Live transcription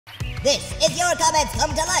This is Your Comments Come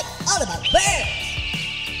to Life, all about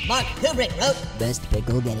birds. Mark Kubrick wrote, Best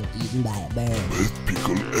pickle getting eaten by a bird. Best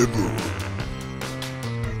pickle ever.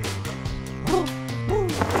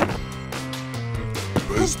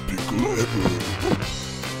 Best pickle ever.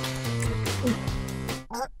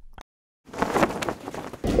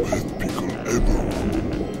 Best pickle ever.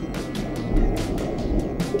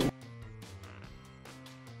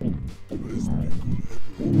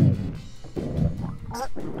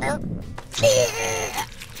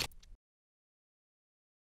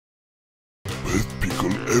 Best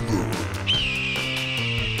pickle ever.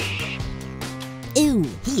 Ooh,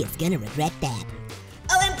 he is gonna regret that.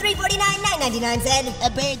 OM $349.999 said, A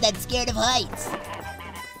bird that's scared of heights.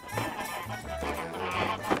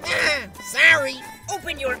 Sorry.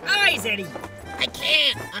 Open your eyes, Eddie. I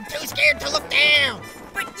can't. I'm too scared to look down.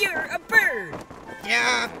 But you're a bird.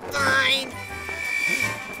 Yeah, fine.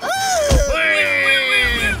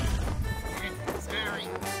 Sorry.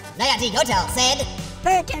 Nayati Gotel said,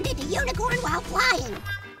 Bird turned into unicorn while flying.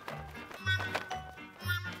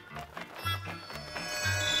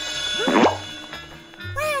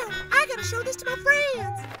 Wow, I gotta show this to my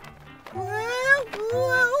friends. Whoa,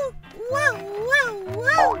 whoa, whoa, whoa,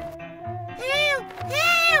 whoa. Help,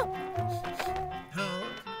 help. Huh?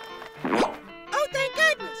 Oh, thank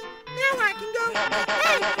goodness. Now I can go.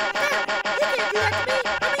 Hey, you can't do that to me.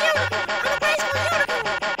 I'm a unicorn. I'm a graceful unicorn.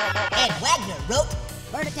 Ed Wagner wrote,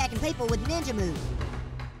 Bird attacking people with ninja moves.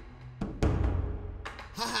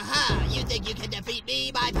 Ha ha ha! You think you can defeat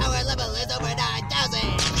me? My power level is over 9,000!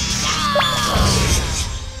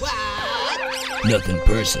 What? Nothing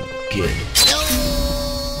personal, kid.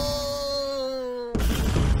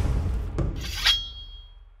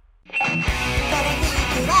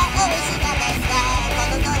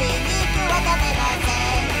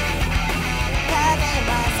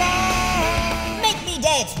 Make Me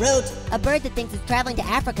Dance wrote, A bird that thinks it's traveling to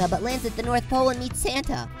Africa but lands at the North Pole and meets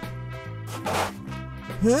Santa.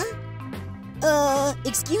 Huh?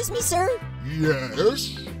 Excuse me, sir?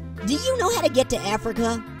 Yes? Do you know how to get to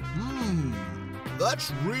Africa?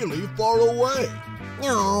 That's really far away.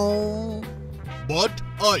 No. But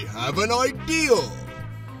I have an idea.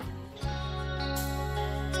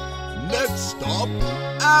 Next stop,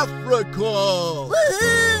 Africa.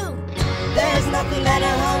 Woohoo! There's nothing that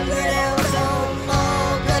a hungry little soul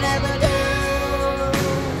could ever do.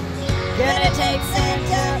 Gonna take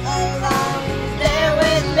Santa along there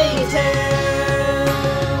with me too.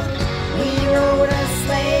 We rode a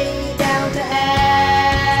sleigh down to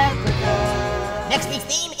Africa. Next week's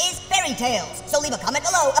theme is fairy tales. So leave a comment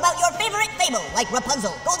below about your favorite fable, like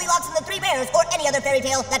Rapunzel, Goldilocks and the Three Bears, or any other fairy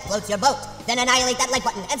tale that floats your boat. Then annihilate that like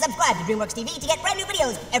button and subscribe to DreamWorks TV to get brand new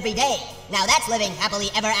videos every day. Now that's living happily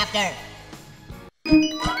ever after.